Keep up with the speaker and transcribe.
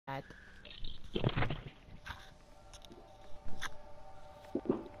No.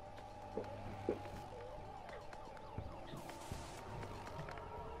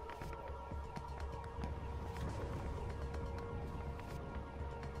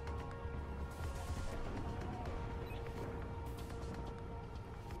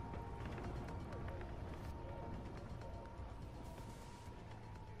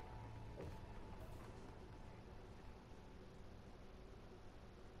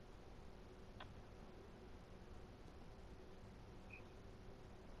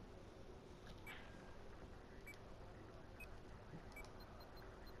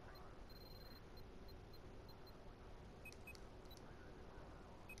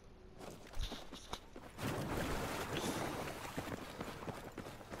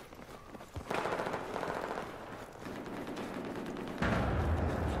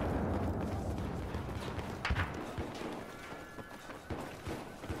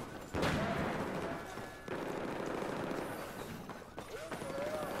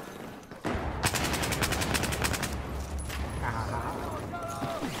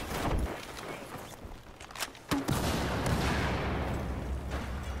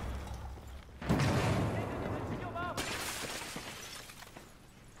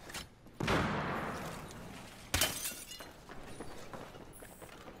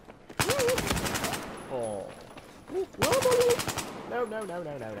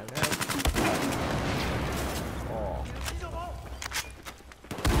 Oh.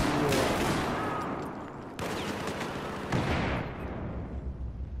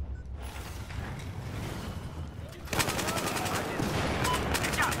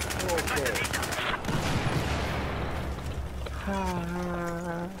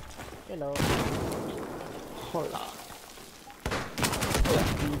 Hello. Hola.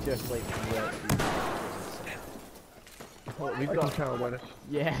 You just like oh, we've got tell when it's...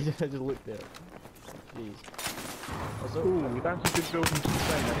 Yeah, I just looked at it. Jeez. Also, ooh, that's a good building to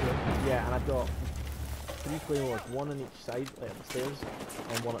defend. Yeah, and I've got 3 claymores, 1 on each side, like on the stairs,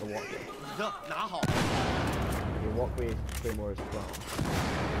 and 1 at the walkway. The walkway claymore is wrong.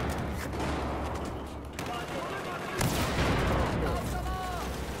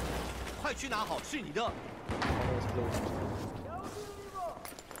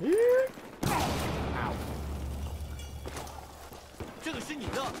 Ow. 这个是你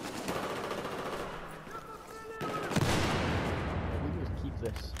的。 We just keep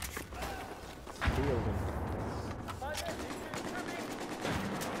this building.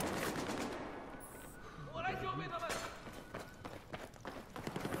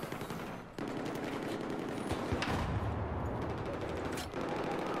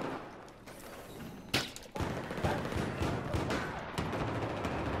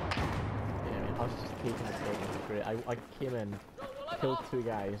 I was just taking this building for free. I came in, killed 2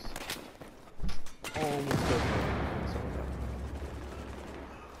 guys, almost killed me, and someone got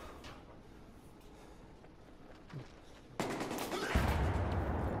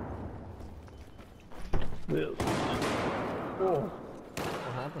me. Oh.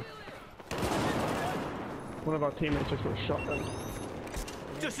 What happened? One of our teammates just got shot then.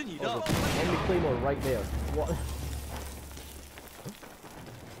 Enemy claymore right there. What?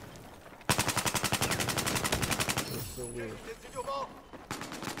 It's so weird.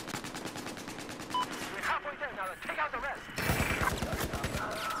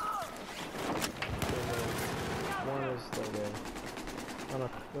 One is still there. Oh no,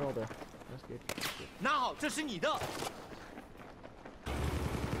 they're all there. That's good.拿好，这是你的。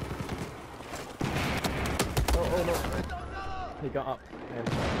 Oh no! He got up and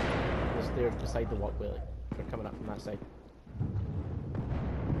was there beside the walkway. Like, they're coming up from that side.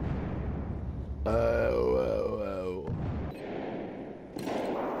 Oh.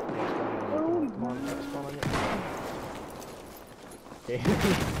 Come on, spawn on you. Okay.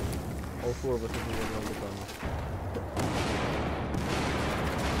 All 4 of us are moving around the corner.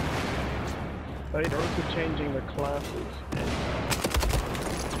 They're also changing the classes in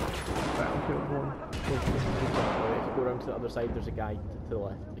Battlefield 1. If you go around to the other side, there's a guy to the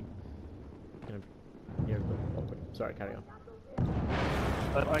left. Like, kind of near the walkway. Sorry, carry on.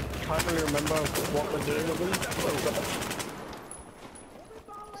 I can't really remember what we're doing with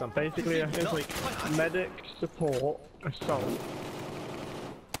them. Basically, I think like medic, support, assault,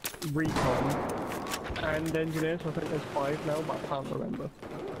 recon, and engineers. I think there's 5 now, but I can't remember.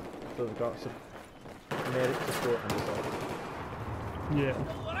 So we've got some medic, support, and assault. Yeah.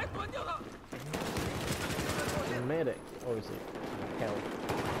 The medic, obviously, hell.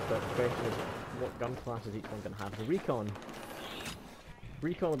 But the question is, what gun class is each one going to have? The recon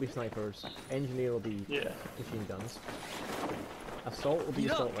will be snipers, engineer will be machine guns, Assault will be 你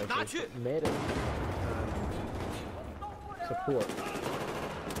的 assault 拿 rifles, 去 but medic and support.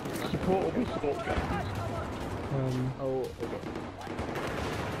 Support will be support guns. Oh, okay.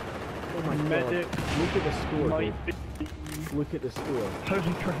 Oh my Medic god. Look at the score, might dude. be... Look at the score.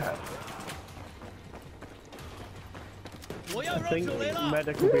 Holy crap. 我要 I 扔 think 手雷了！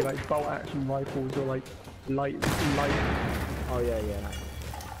 medic will be like bolt action rifles or like light Oh yeah, yeah.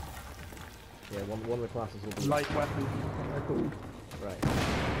 Yeah, one of the classes will be... weapons, I think they're called. Right.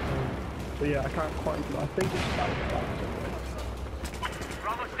 But yeah, I can't quite. I think it's about that.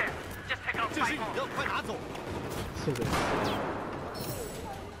 Almost there. Just take out 这是你的，快拿走！ So good.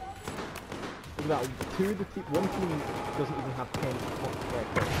 Look at that. One team doesn't even have 10 kills.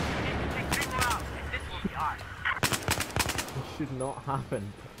 Take 3 more out, and this will be ours. It should not happen.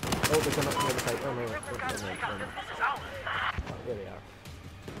 Oh, they're coming up from the other side. Oh no, no. Oh, there they are.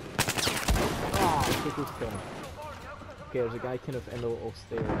 Ah, so close to kill him. Okay, there's a guy kind of in the little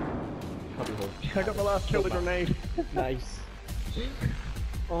stair cubby hole. I got the last kill with a grenade. Nice.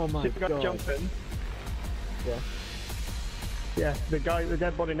 Oh my See the guy god. jumping. Yeah. Yeah, the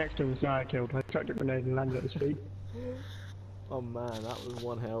dead body next to him was the guy I killed. I chucked a grenade and landed at his feet. Oh man, that was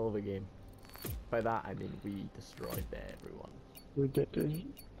one hell of a game. By that I mean we destroyed everyone. We did do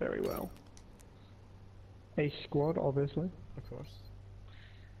very well. Ace squad, obviously. Of course.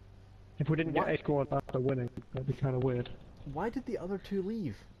 If we didn't What? get a squad after winning, that'd be kind of weird. Why did the other two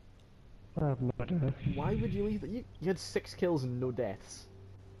leave? I have no idea. Why would you leave? You had 6 kills and no deaths.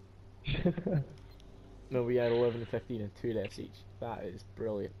 No, we had 11 and 15 and 2 deaths each. That is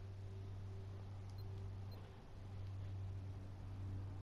brilliant.